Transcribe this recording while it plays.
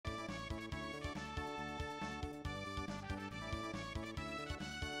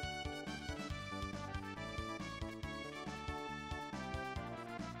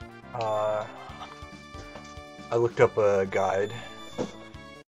Uh, I looked up a guide,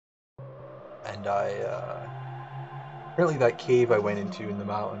 and apparently that cave I went into in the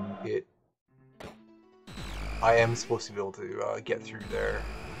mountain, I am supposed to be able to get through there.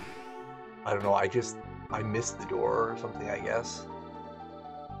 I don't know, I missed the door or something, I guess.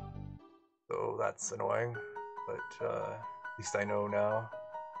 So that's annoying, but at least I know now.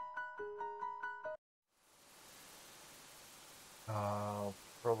 I'll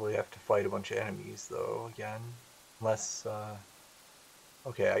probably have to fight a bunch of enemies though again, unless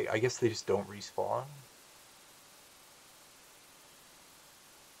okay, I guess they just don't respawn.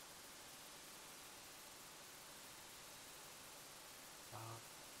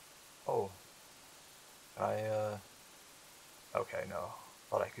 Oh, okay, no,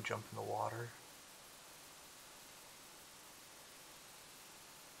 thought I could jump in the water.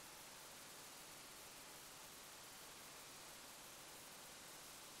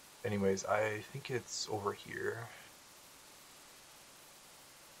 Anyways, I think it's over here.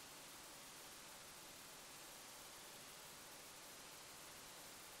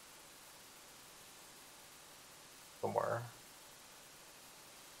 Somewhere.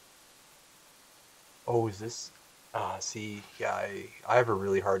 Oh, is this? See, yeah, I have a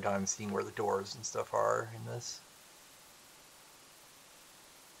really hard time seeing where the doors and stuff are in this.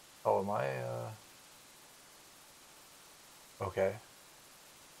 Oh, am I, okay.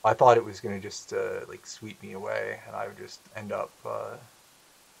 I thought it was gonna just, like, sweep me away, and I would just end up,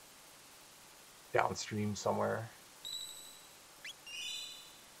 downstream somewhere.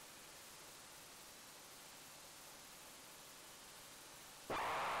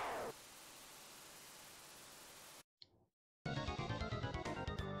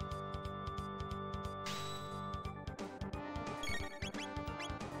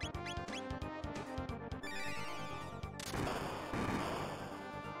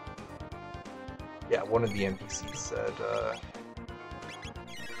 Yeah, one of the NPCs said,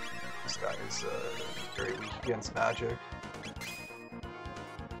 this guy is, very weak against magic.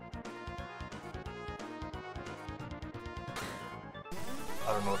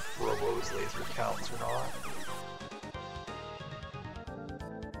 I don't know if Robo's laser counts or not.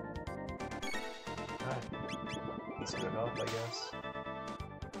 That's good enough, I guess.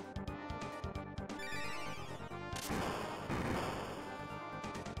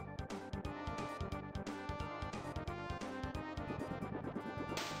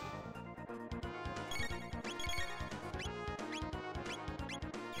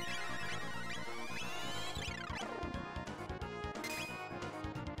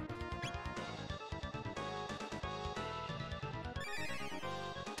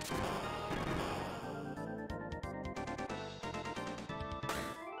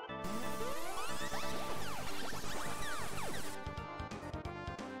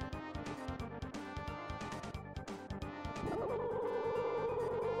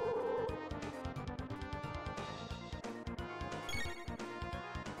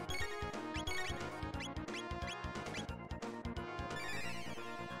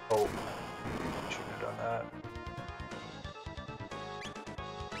 Oh, shouldn't have done that.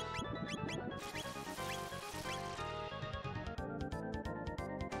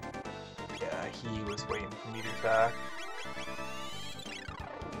 Yeah, he was waiting for me to attack.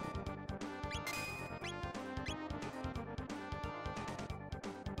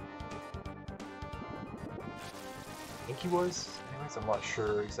 I think he was. Anyways, I'm not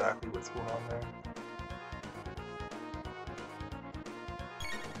sure exactly what's going on there.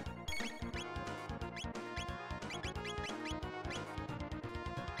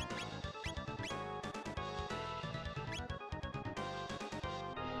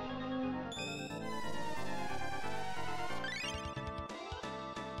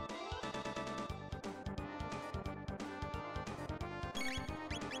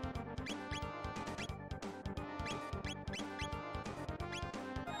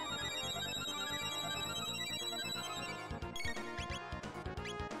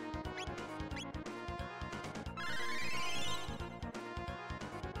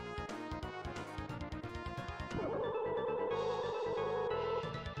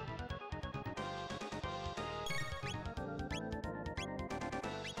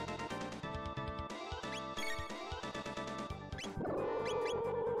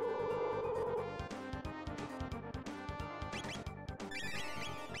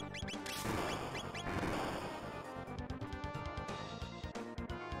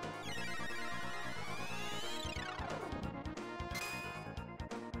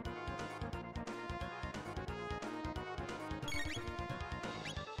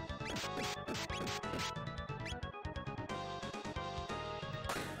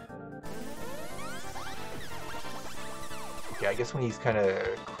 Okay, I guess when he's kind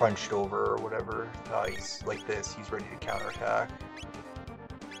of crunched over or whatever, he's like this, he's ready to counterattack.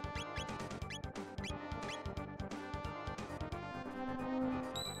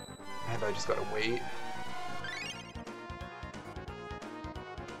 And I just gotta wait.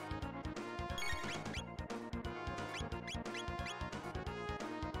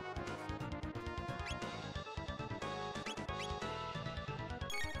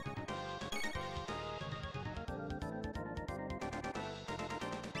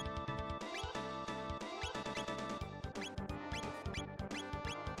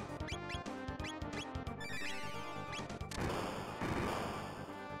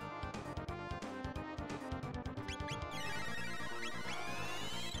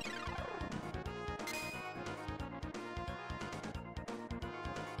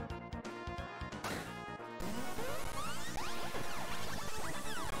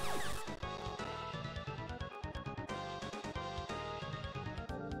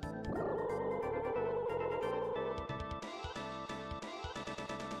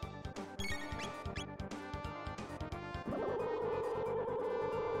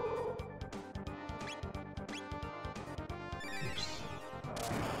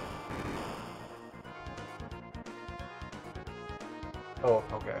 Oh,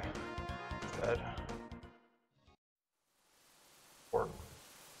 okay. It's dead. Or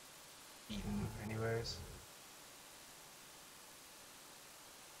eaten, anyways.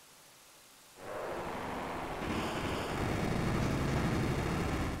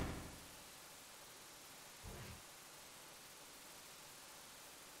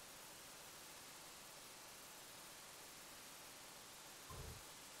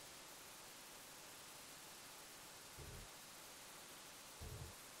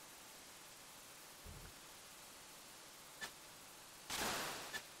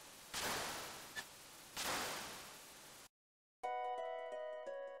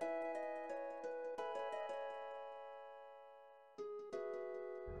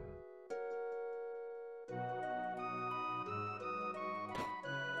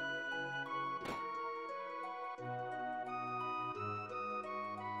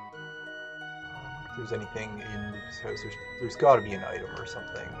 If there's anything in Luke's house, there's got to be an item or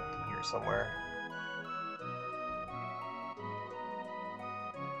something here somewhere.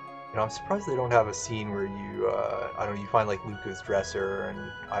 You know, I'm surprised they don't have a scene where you, I don't know, you find like Luca's dresser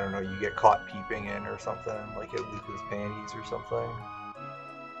and, I don't know, you get caught peeping in or something, like at Luca's panties or something.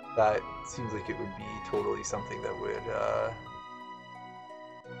 That seems like it would be totally something that would,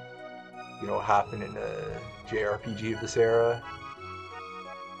 you know, happen in a JRPG of this era.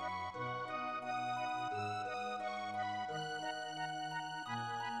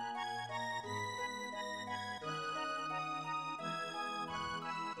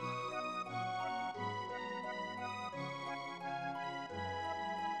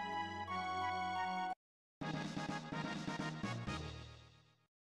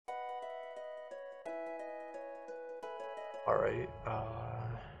 Alright,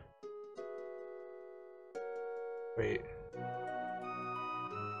 wait.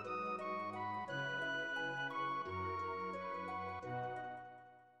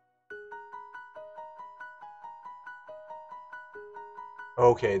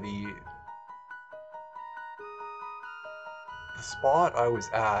 Okay, the spot I was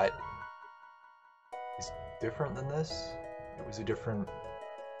at is different than this. It was a different...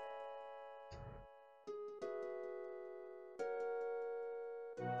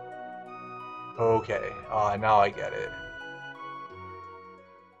 Okay, now I get it.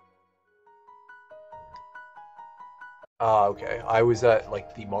 Okay. I was at,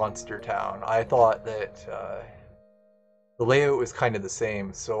 like, the monster town. I thought that, the layout was kind of the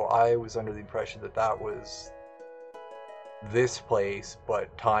same, so I was under the impression that that was this place,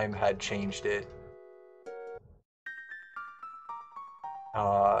 but time had changed it.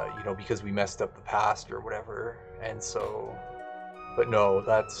 You know, because we messed up the past or whatever, and so... But no,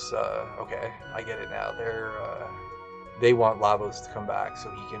 that's, okay, I get it now. They want Lavos to come back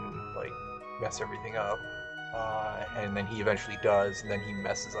so he can, like, mess everything up. And then he eventually does, and then he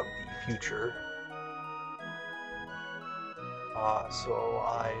messes up the future. So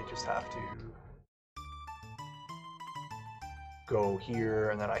I just have to go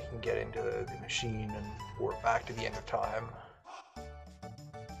here, and then I can get into the machine and warp back to the end of time.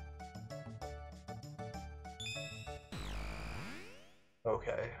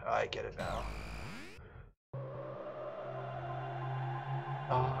 Okay, I get it now.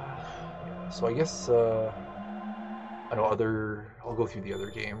 Yeah, so I guess, I know I'll go through the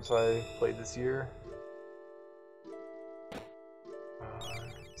other games I played this year.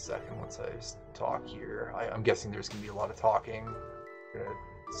 Second one once I just talk here. I'm guessing there's gonna be a lot of talking. Gonna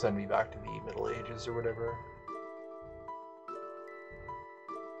send me back to the Middle Ages or whatever.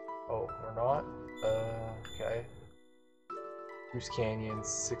 Oh, or not? Okay. Goose Canyon,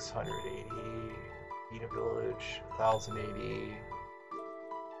 680. Medina Village, 1080.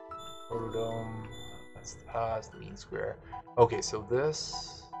 Protodome, that's the past, the Mean Square. Okay, so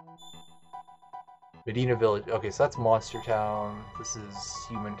this... Medina Village, okay, so that's Monster Town. This is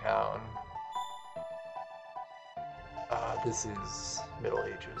Human Town. This is Middle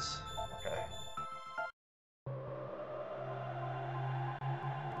Ages. Okay.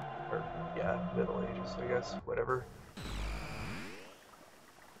 Or, yeah, Middle Ages, I guess. Whatever.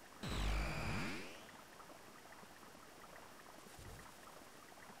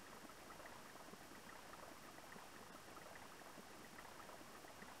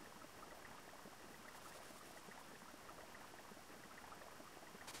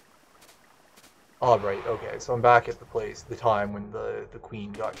 Oh, right, okay, so I'm back at the place, the time when the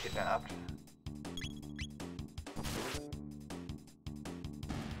queen got kidnapped.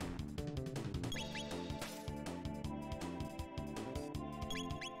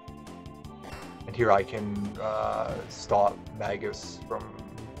 And here I can stop Magus from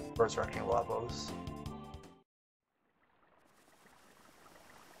resurrecting Lavos.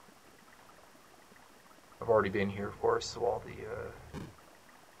 I've already been here, of course, so all the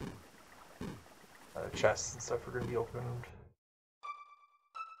chests and stuff are going to be opened.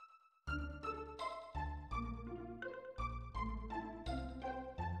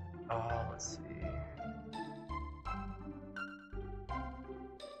 Let's see.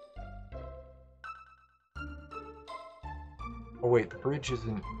 Oh wait, the bridge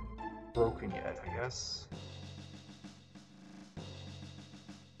isn't broken yet, I guess.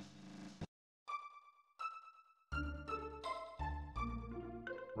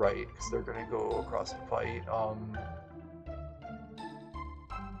 Right, because they're gonna go across and fight.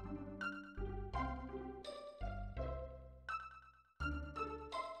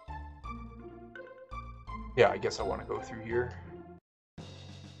 Yeah, I guess I want to go through here.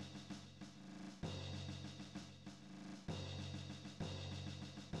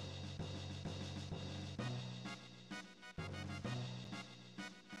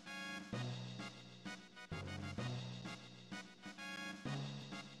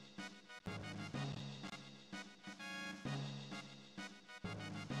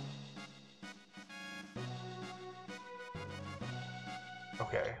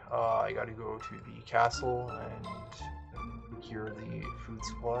 Okay, I gotta go to the castle and procure the food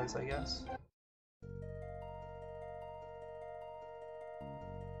supplies, I guess.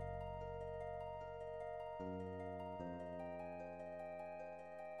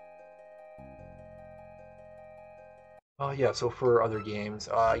 Yeah, so for other games,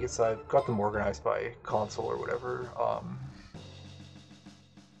 I guess I've got them organized by console or whatever.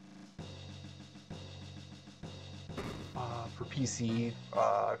 For PC,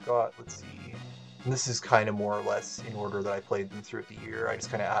 I've got, let's see, and this is kind of more or less in order that I played them throughout the year. I just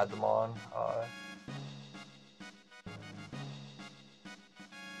kind of add them on.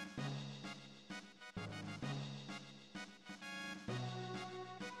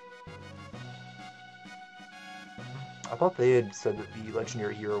 I thought they had said that the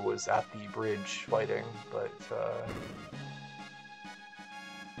legendary hero was at the bridge fighting, but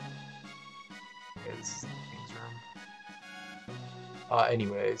okay, this is the King's Room.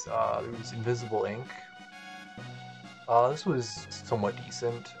 Anyways, there was Invisible Ink. This was somewhat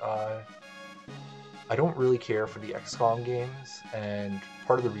decent. I don't really care for the XCOM games, and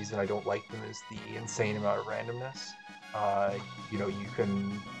part of the reason I don't like them is the insane amount of randomness. You know, you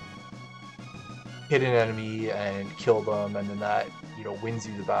can hit an enemy and kill them, and then that, you know, wins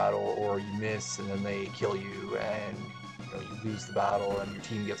you the battle, or you miss and then they kill you, and you know, you lose the battle and your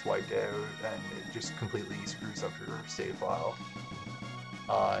team gets wiped out, and it just completely screws up your save file.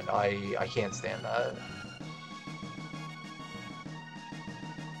 And I can't stand that.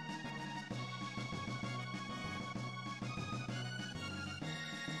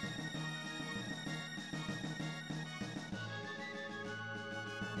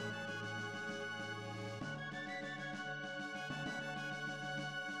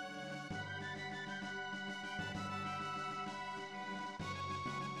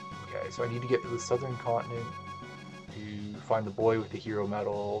 Okay, so I need to get to the southern continent to find the boy with the hero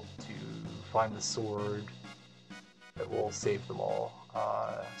medal, to find the sword that will save them all.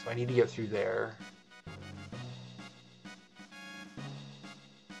 So I need to get through there.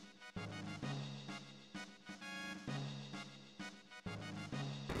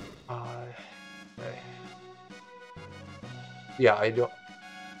 Okay. Yeah, I don't...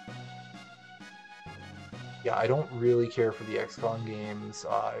 yeah, I don't really care for the XCOM games.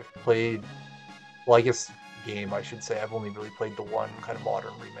 I've played, well, I guess game, I should say. I've only really played the one kind of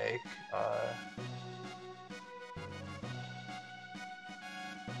modern remake.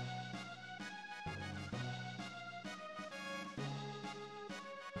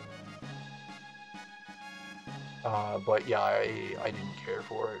 But yeah, I didn't care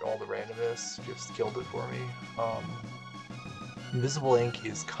for it. All the randomness just killed it for me. Invisible Ink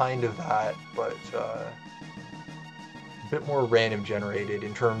is kind of that, but a bit more random generated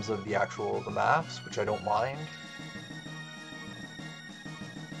in terms of the maps, which I don't mind.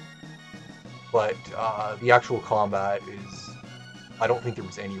 But the actual combat is, I don't think there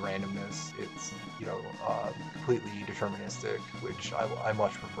was any randomness. It's, you know, completely deterministic, which I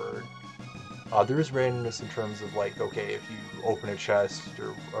much preferred. There is randomness in terms of, like, okay, if you open a chest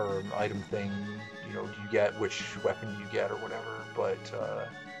or an item thing, you know, do you get which weapon you get or whatever, but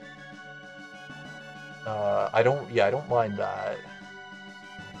I don't mind that.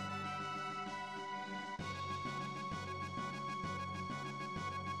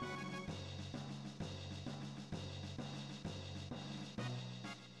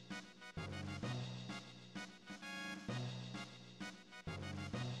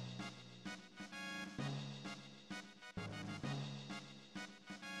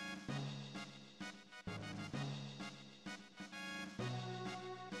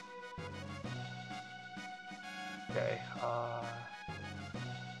 Okay,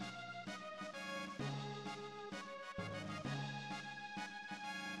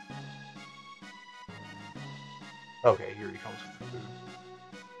 okay, here he comes with the food.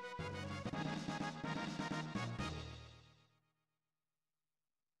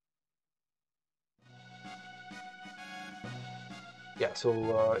 Yeah,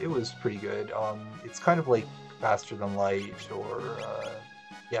 so it was pretty good. It's kind of like Faster Than Light or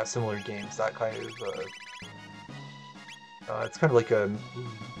yeah, similar games. That kind of it's kind of like a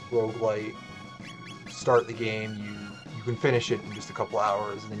roguelite. You start the game, you can finish it in just a couple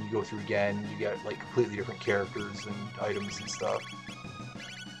hours, and then you go through again. You get like completely different characters and items and stuff.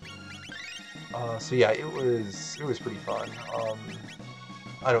 So yeah, it was pretty fun.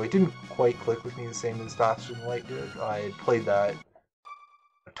 I don't know, it didn't quite click with me the same as Faster Than Light did. I had played that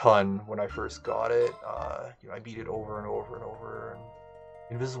a ton when I first got it. You know, I beat it over and over and over. And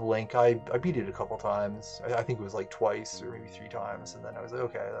Invisible Ink, I beat it a couple times. I think it was like twice or maybe 3 times, and then I was like,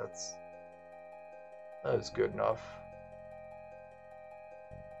 okay, that was good enough.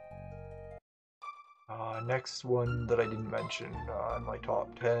 Next one that I didn't mention in my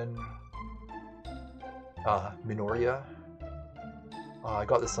top 10, Minoria. I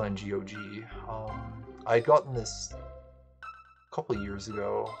got this on GOG. I had gotten this a couple of years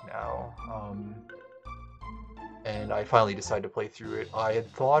ago now, and I finally decided to play through it. I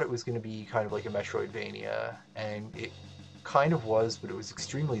had thought it was going to be kind of like a Metroidvania, and it kind of was, but it was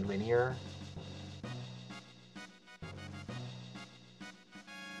extremely linear.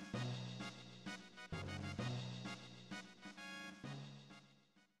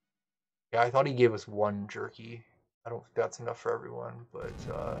 Yeah, I thought he gave us 1 jerky. I don't think that's enough for everyone, but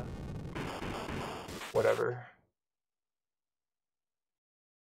whatever.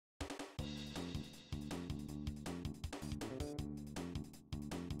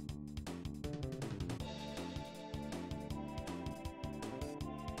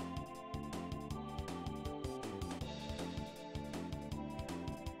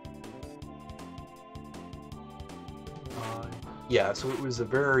 Yeah, so it was a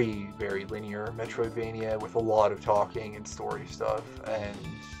very, very linear Metroidvania with a lot of talking and story stuff, and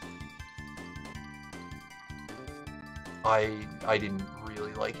I didn't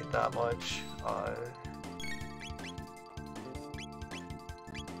really like it that much.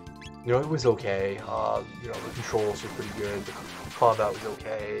 You know, it was okay. You know, the controls were pretty good. The combat was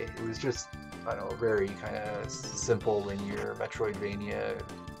okay. It was just, I don't know, very kind of simple, linear Metroidvania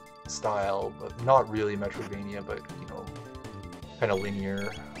style, but not really Metroidvania, but, you know, kind of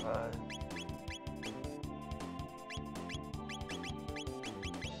linear.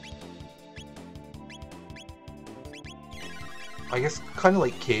 I guess kind of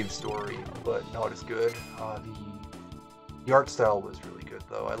like Cave Story, but not as good. The art style was really good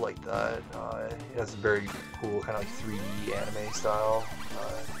though. I liked that. It has a very cool kind of like 3D anime style.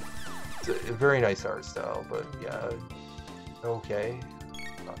 It's a very nice art style, but yeah, okay,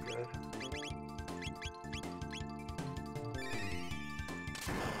 not good.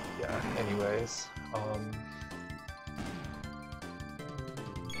 Yeah. Anyways.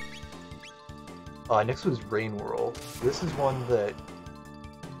 Next was Rain World. This is one that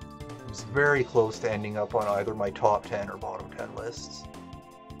was very close to ending up on either my top 10 or bottom 10 lists.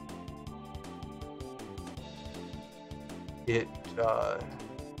 it,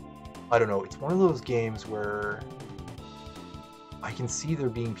 I don't know, it's one of those games where I can see there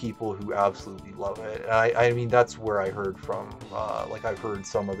being people who absolutely love it. And I mean, that's where I heard from, like I've heard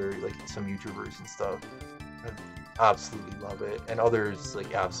some other, like some YouTubers and stuff that absolutely love it, and others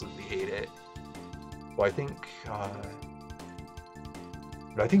like absolutely hate it. So I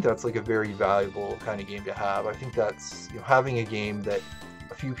think that's like a very valuable kind of game to have. I think that's, you know, having a game that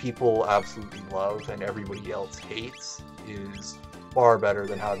a few people absolutely love and everybody else hates is far better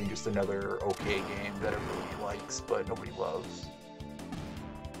than having just another okay game that everybody likes but nobody loves.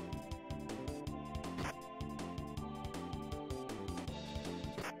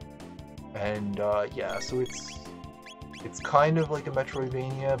 And yeah, so it's kind of like a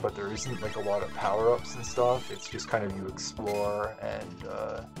Metroidvania, but there isn't like a lot of power-ups and stuff. It's just kind of you explore, and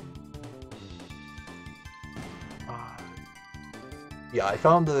yeah, I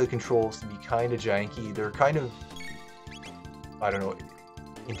found the controls to be kind of janky. They're kind of, I don't know,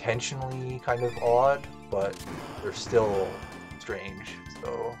 intentionally kind of odd, but they're still strange.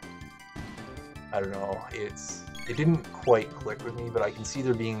 So I don't know, it didn't quite click with me, but I can see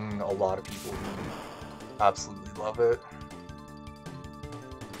there being a lot of people who absolutely love it.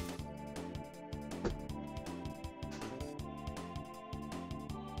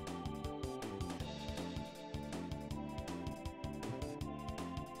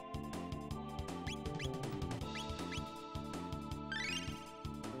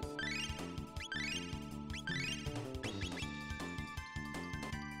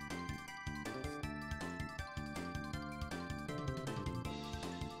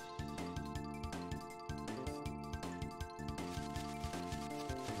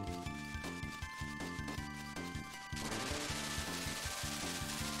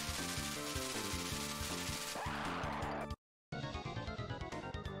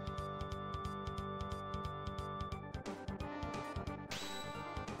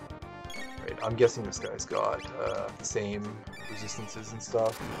 Right, I'm guessing this guy's got the same resistances and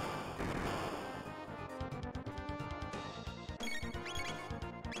stuff.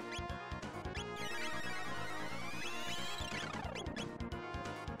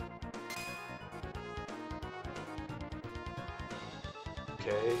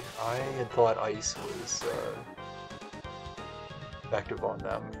 Okay, I had thought ice was effective on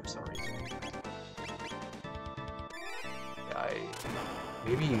them for some reason. Yeah,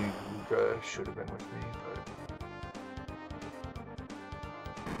 maybe Luca should have been with me, but...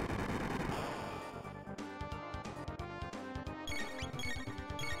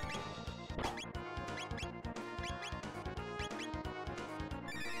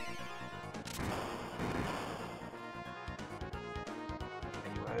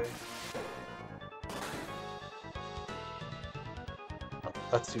 Anyway... Oh,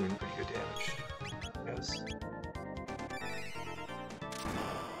 that's doing pretty good damage, I guess.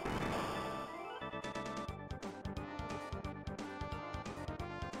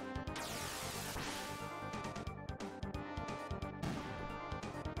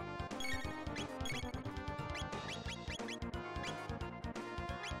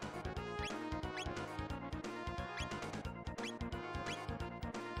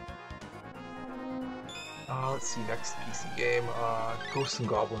 Let's see, next PC game, Ghosts and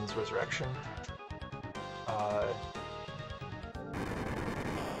Goblins Resurrection.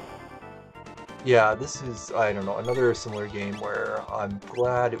 Yeah, this is, I don't know, another similar game where I'm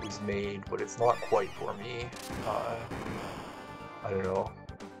glad it was made, but it's not quite for me. I don't know.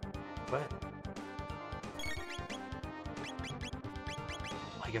 What?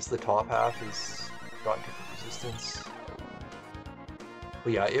 I guess the top half has got different resistance.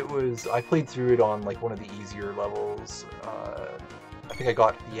 But yeah, I played through it on like one of the easier levels. I think I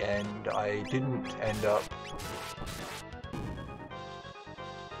got to the end. I didn't end up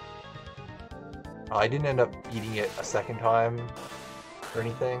beating it a second time or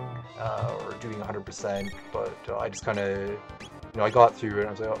anything, or doing 100%, but I just kind of, you know, I got through it and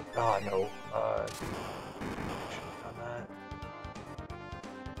I was like, oh no, I shouldn't have done that.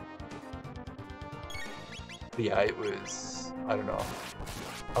 But yeah, it was, I don't know.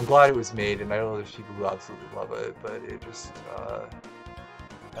 I'm glad it was made, and I know there's people who absolutely love it, but it just, I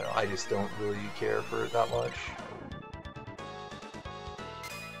don't know, I just don't really care for it that much.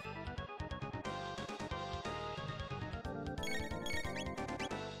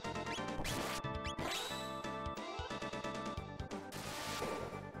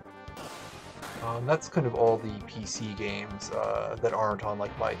 That's kind of all the PC games that aren't on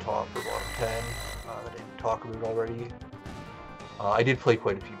like my top or bottom 10 that I didn't talk about already. I did play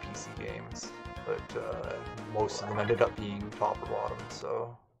quite a few PC games, but most of them ended up being top or bottom,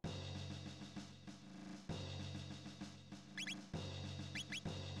 so...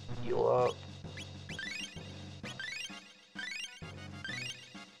 heal up.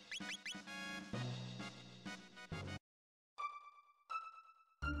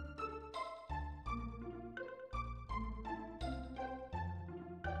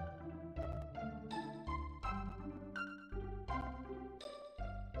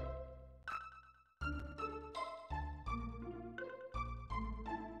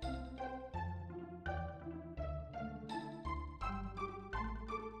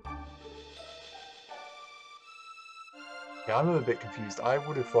 Yeah, I'm a bit confused. I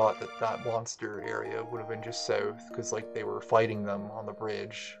would have thought that that monster area would have been just south, because like they were fighting them on the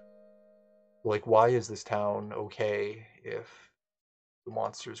bridge. Like, why is this town okay if the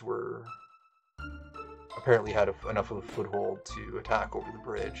monsters were apparently had enough of a foothold to attack over the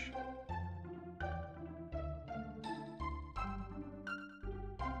bridge?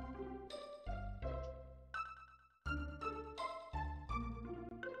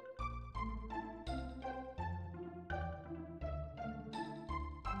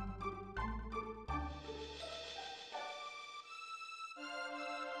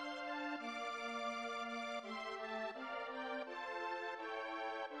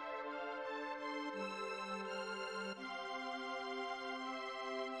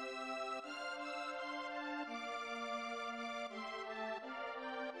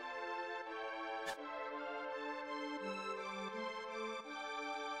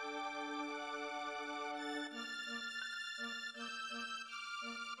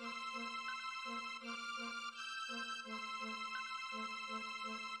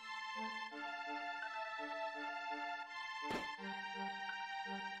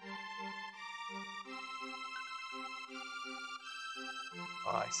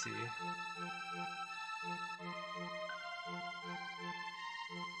 I see.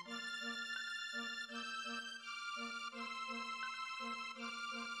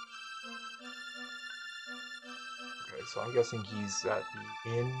 Okay, so I'm guessing he's at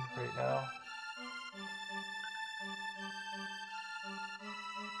the inn right now.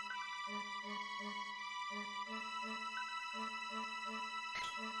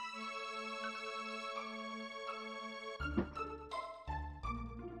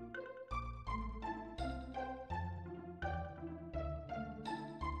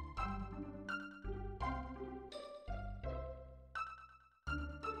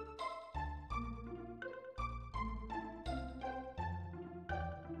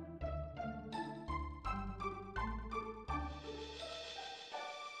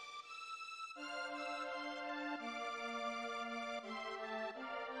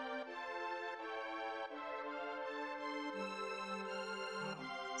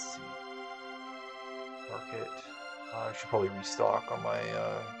 Let's see. Market. I should probably restock on my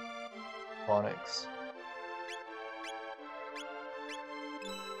phonics.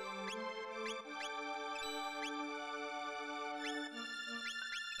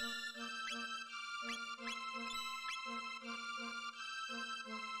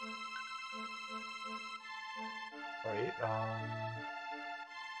 Right,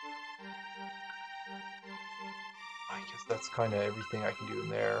 I guess that's kind of everything I can do in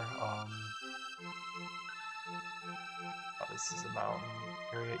there. Oh, this is a mountain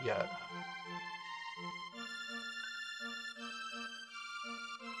area yet.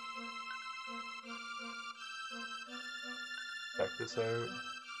 Check this out.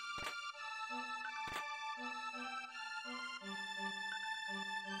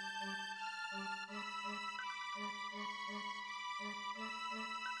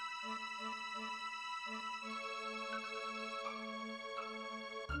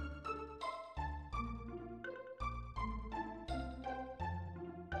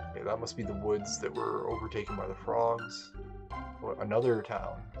 Okay, that must be the woods that were overtaken by the frogs. What, another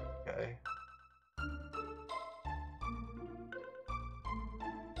town. Okay.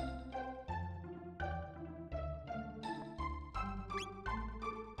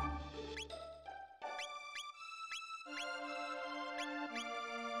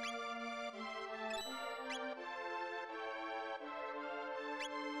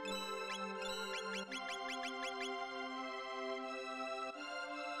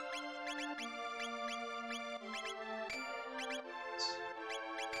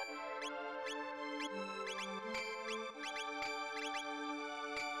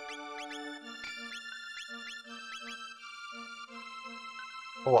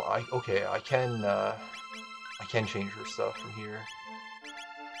 Oh, okay, I can change her stuff from here.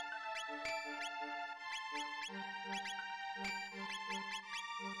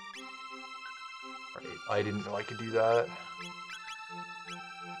 Right, I didn't know I could do that.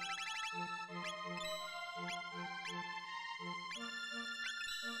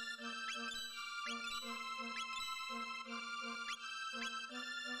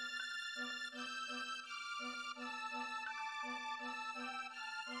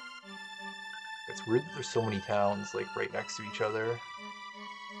 It's weird that there's so many towns like right next to each other.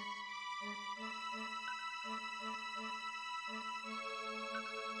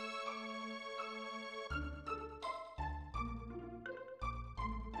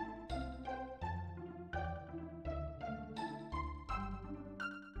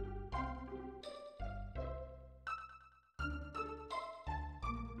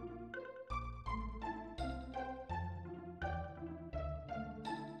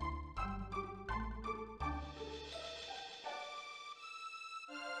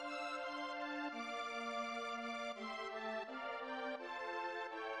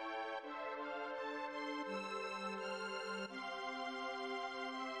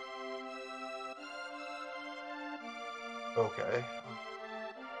 Okay.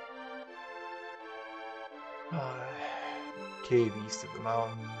 Cave east of the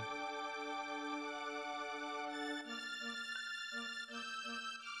mountain.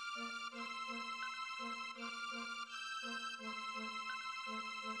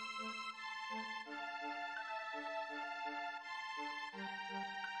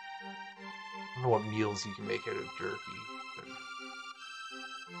 I don't know what meals you can make out of jerky. But...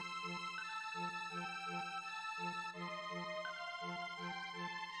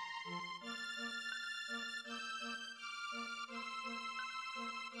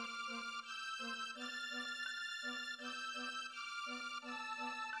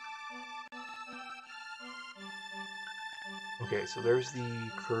 Okay, so there's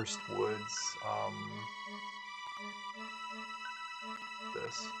the Cursed Woods.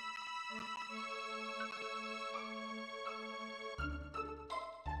 This.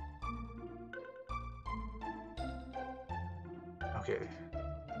 Okay,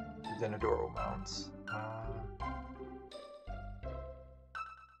 the Denadoro Mounts.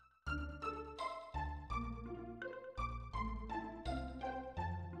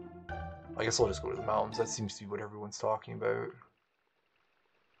 I guess I'll just go to the mountains. That seems to be what everyone's talking about.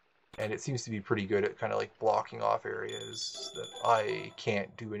 And it seems to be pretty good at kind of like blocking off areas that I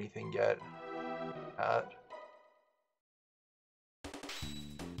can't do anything yet at.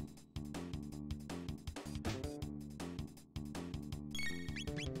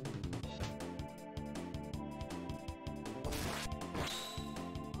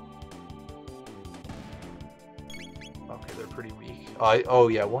 Okay, they're pretty weak. Oh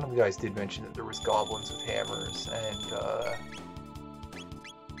yeah, one of the guys did mention that there was goblins with hammers, and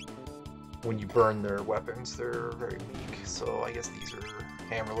when you burn their weapons, they're very weak. So I guess these are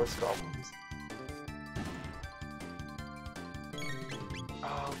hammerless goblins.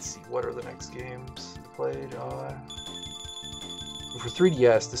 Let's see, what are the next games I played? For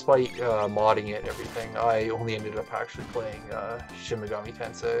 3DS, despite modding it and everything, I only ended up actually playing Shin Megami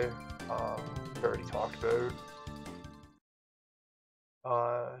Tensei. I already talked about.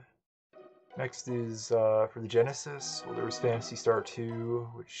 Next is for the Genesis. Well, there was Phantasy Star 2,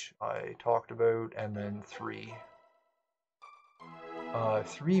 which I talked about, and then 3.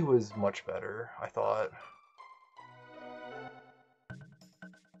 3 was much better, I thought.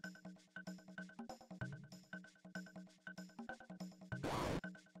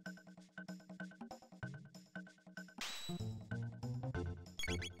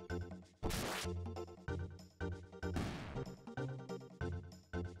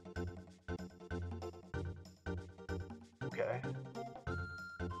 Okay.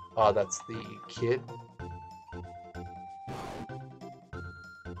 That's the kid.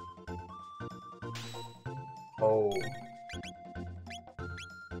 Oh.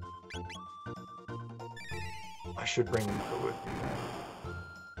 I should bring Nico with me then.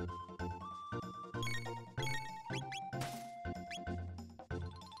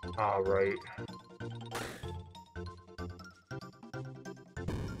 Ah, right.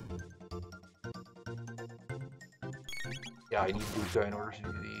 Yeah, I need Luca in order to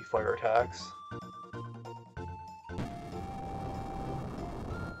do the fire attacks.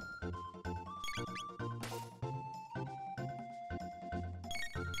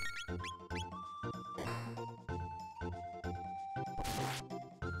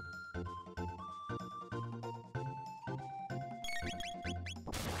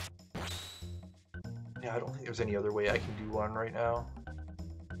 Yeah, I don't think there's any other way I can do one right now.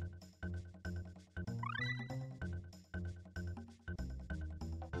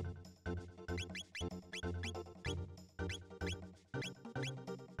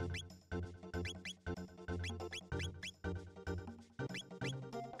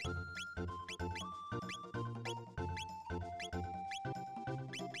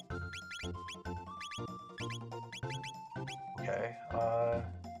 Okay,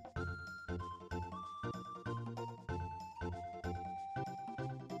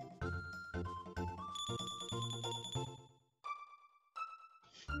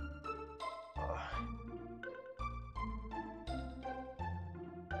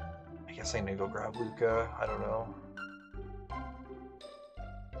 guess I'm gonna go grab Luca. I don't know.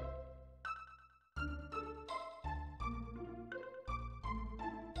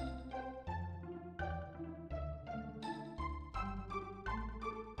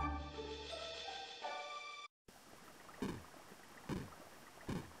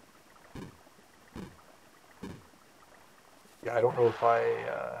 Yeah, I don't know if I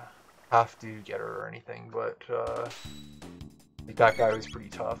have to get her or anything, but like that guy was pretty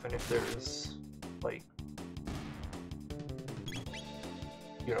tough, and if there's like,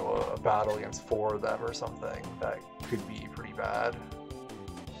 you know, a battle against 4 of them or something, that could be pretty bad.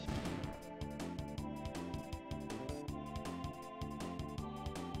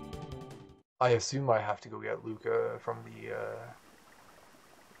 I assume I have to go get Luca from the,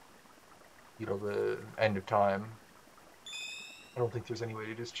 you know, the end of time. I don't think there's any way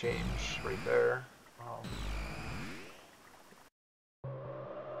to just change right there.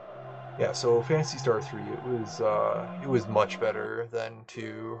 Yeah, so Phantasy Star 3, it was much better than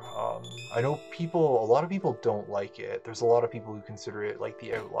 2. I know a lot of people don't like it. There's a lot of people who consider it like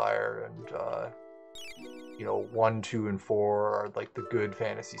the outlier, and you know, 1, 2, and 4 are like the good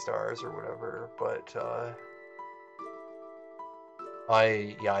Phantasy Stars or whatever. But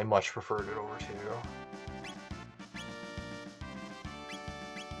I much preferred it over 2.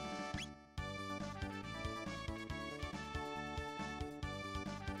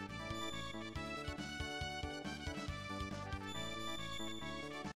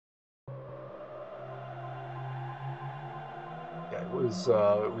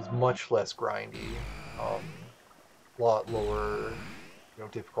 Yeah, it was much less grindy, a lot lower, you know,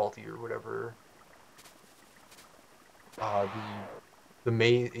 difficulty or whatever. Uh, the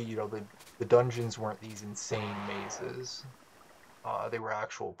maze, you know, the dungeons weren't these insane mazes. They were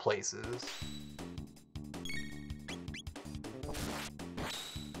actual places.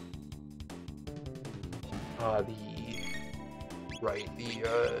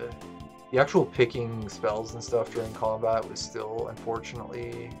 The actual picking spells and stuff during combat was still,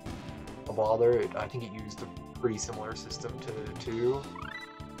 unfortunately, a bother. I think it used a pretty similar system to 2.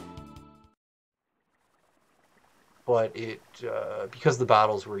 But because the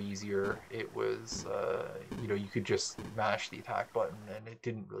battles were easier, it was, you know, you could just mash the attack button and it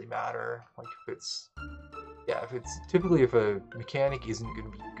didn't really matter. Like, typically if a mechanic isn't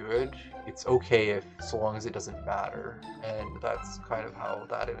going to be good, it's okay so long as it doesn't matter. And that's kind of how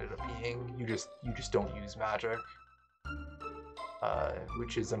that ended up being. You just don't use magic.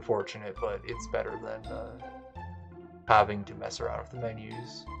 Which is unfortunate, but it's better than having to mess around with the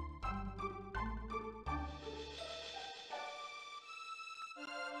menus.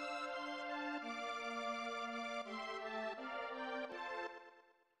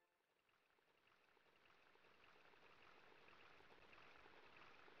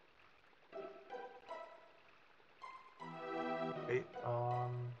 Right,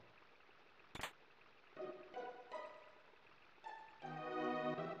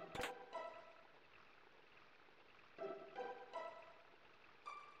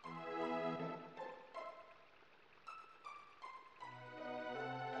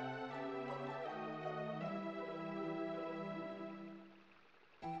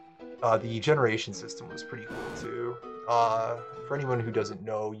 the generation system was pretty cool too. For anyone who doesn't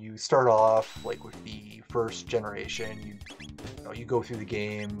know, you start off like with the first generation. You go through the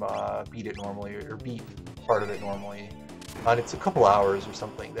game, beat it normally, or beat part of it normally, and it's a couple hours or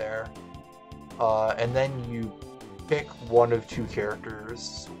something there. And then you pick one of 2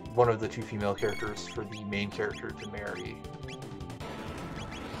 characters, one of the 2 female characters for the main character to marry.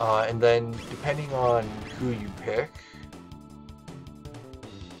 And then depending on who you pick.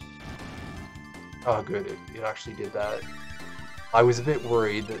 Oh, good, it actually did that. I was a bit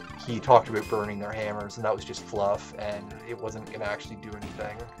worried that he talked about burning their hammers, and that was just fluff, and it wasn't going to actually do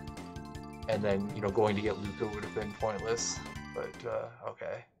anything. And then, you know, going to get Luca would have been pointless. But,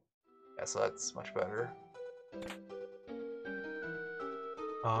 okay. Yeah, so that's much better.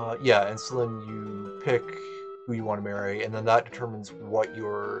 Yeah, and so then you pick who you want to marry, and then that determines what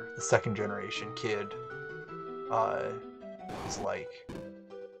the second generation kid is like.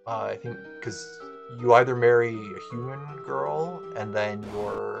 I think, because you either marry a human girl, and then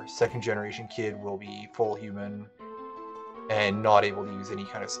your second generation kid will be full human and not able to use any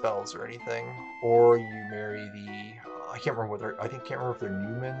kind of spells or anything, or you marry I can't remember if they're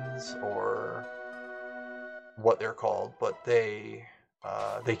Newmans or what they're called, but they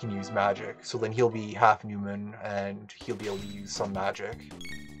can use magic. So then he'll be half Newman, and he'll be able to use some magic.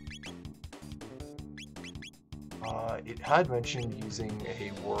 It had mentioned using a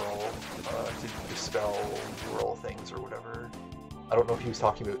whirl to dispel whirl things or whatever. I don't know if he was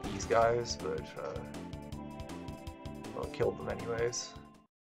talking about these guys, but well, killed them anyways.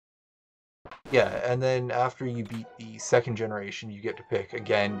 Yeah, and then after you beat the second generation, you get to pick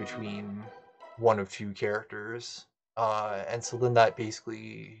again between one of two characters. And so then that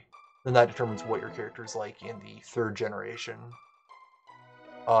basically, then that determines what your character is like in the third generation.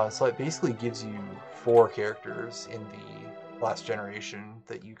 So it basically gives you 4 characters in the last generation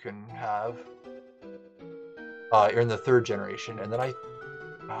that you can have, or in the third generation. And then I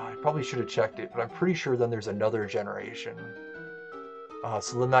probably should have checked it, but I'm pretty sure then there's another generation.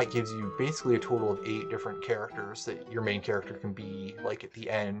 So then that gives you basically a total of 8 different characters that your main character can be, like, at the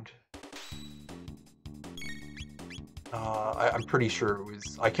end. I'm pretty sure it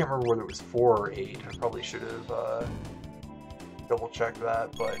was... I can't remember whether it was 4 or 8. I probably should have double-checked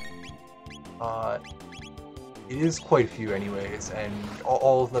that, but... it is quite a few anyways, and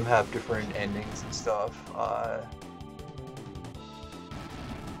all of them have different endings and stuff.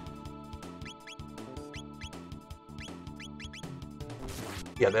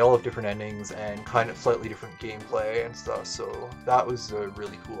 Yeah, they all have different endings and kind of slightly different gameplay and stuff, so that was a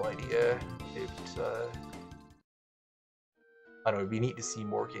really cool idea. I don't know, it'd be neat to see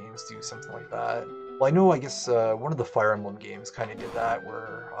more games do something like that. Well, I know, I guess, one of the Fire Emblem games kind of did that,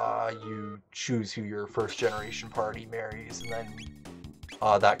 where you choose who your first generation party marries, and then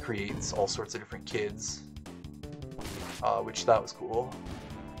that creates all sorts of different kids, which that was cool.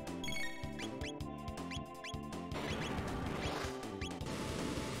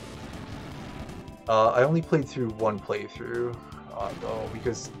 I only played through one playthrough, though,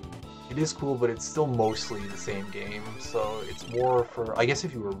 because it is cool, but it's still mostly the same game, so it's more for... I guess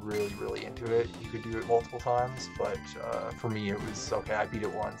if you were really, really into it, you could do it multiple times, but for me it was, okay, I beat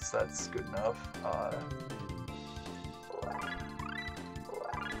it once, that's good enough.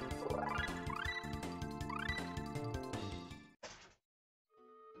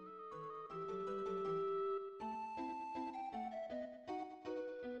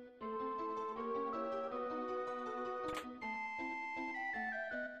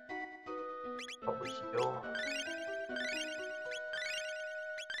 Probably heal.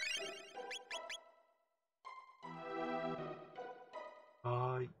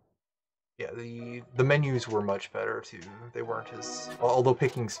 Yeah, the menus were much better too. They weren't as... Although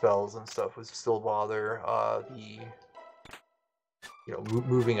picking spells and stuff was still a bother,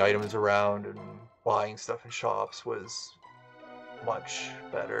 moving items around and buying stuff in shops was much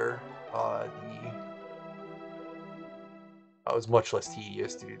better. It was much less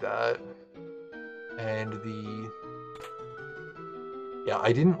tedious to do that. And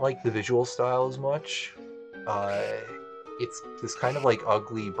I didn't like the visual style as much. It's this kind of like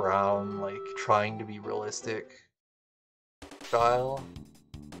ugly brown, like trying to be realistic style.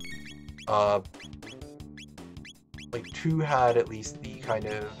 Like 2 had at least the kind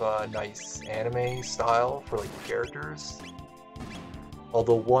of nice anime style for like the characters.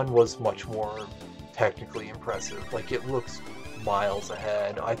 Although 1 was much more technically impressive. Like it looks miles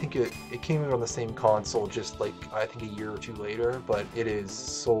ahead. I think it came out on the same console just like I think a year or 2 later, but it is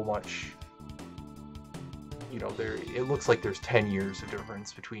so much... it looks like there's 10 years of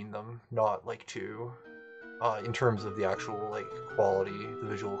difference between them, not like 2. In terms of the actual like quality, the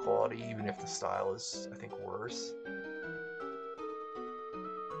visual quality, even if the style is, I think, worse.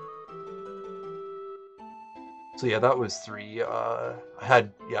 So yeah, that was 3. So I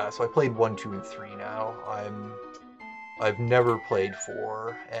played 1, 2, and 3 now. I've never played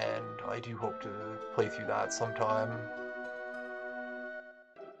 4, and I do hope to play through that sometime.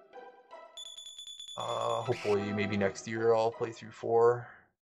 Hopefully, maybe next year I'll play through 4.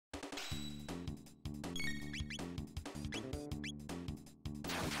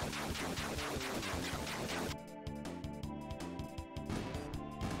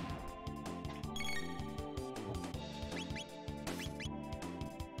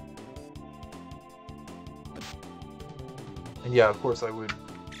 And yeah, of course I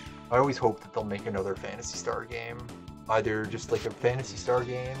always hope that they'll make another Phantasy Star game. Either just like a Phantasy Star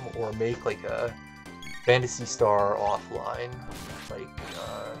game, or make like a Phantasy Star offline. Like,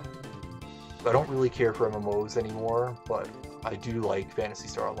 I don't really care for MMOs anymore, but I do like Phantasy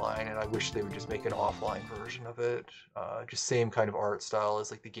Star Online, and I wish they would just make an offline version of it. Just same kind of art style as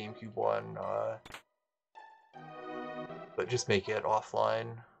like the GameCube one, but just make it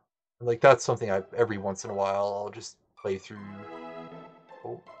offline. Like that's something every once in a while I'll just play through.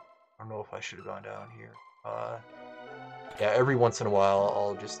 Oh, I don't know if I should have gone down here. Yeah, every once in a while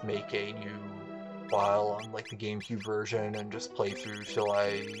I'll just make a new file on like the GameCube version and just play through till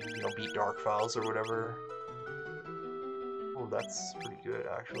I, beat Dark Files or whatever. Oh, that's pretty good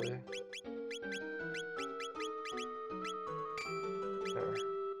actually.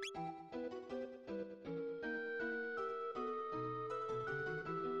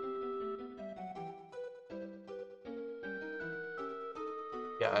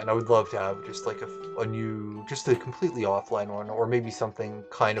 Yeah, and I would love to have just like a new, just a completely offline one, or maybe something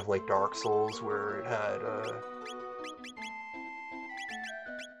kind of like Dark Souls where it had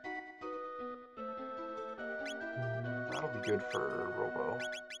that'll be good for Robo.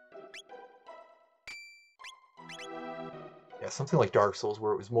 Yeah, something like Dark Souls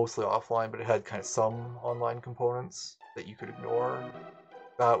where it was mostly offline, but it had kind of some online components that you could ignore.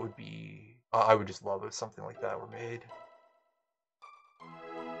 That would be, I would just love if something like that were made.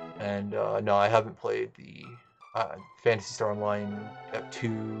 And no, I haven't played the Phantasy Star Online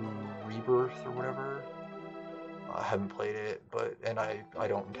F2 Rebirth or whatever. I haven't played it, but I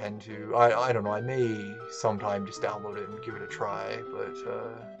don't intend to. I don't know. I may sometime just download it and give it a try, but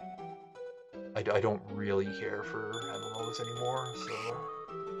I don't really care for MMOs anymore, so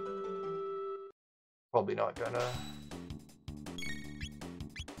probably not gonna.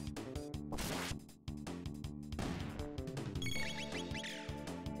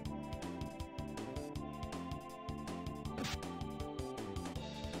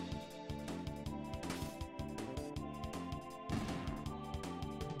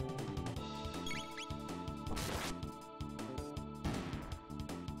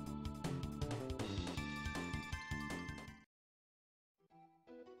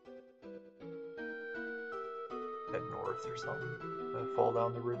 Head north or something. Fall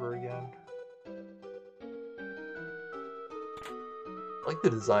down the river again. I like the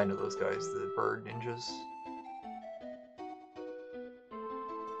design of those guys, the bird ninjas.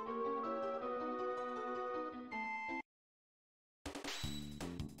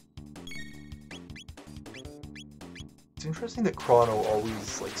 It's interesting that Chrono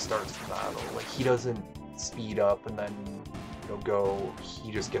always like starts the battle. Like he doesn't speed up and then go.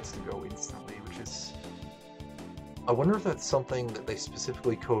 He just gets to go instantly, which is. I wonder if that's something that they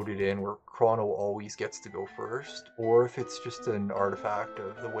specifically coded in where Chrono always gets to go first, or if it's just an artifact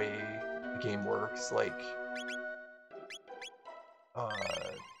of the way the game works. Like, uh,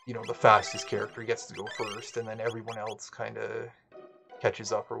 the fastest character gets to go first, and then everyone else kind of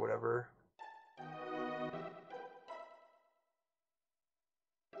catches up or whatever.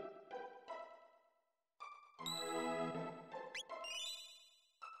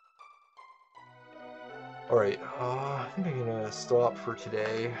 Alright, I think I'm gonna stop for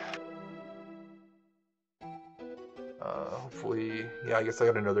today. Hopefully, yeah, I guess I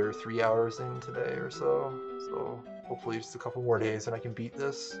got another 3 hours in today or so. So hopefully just a couple more days and I can beat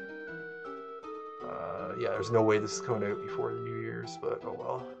this. Yeah, there's no way this is coming out before the New Year's, but oh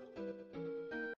well.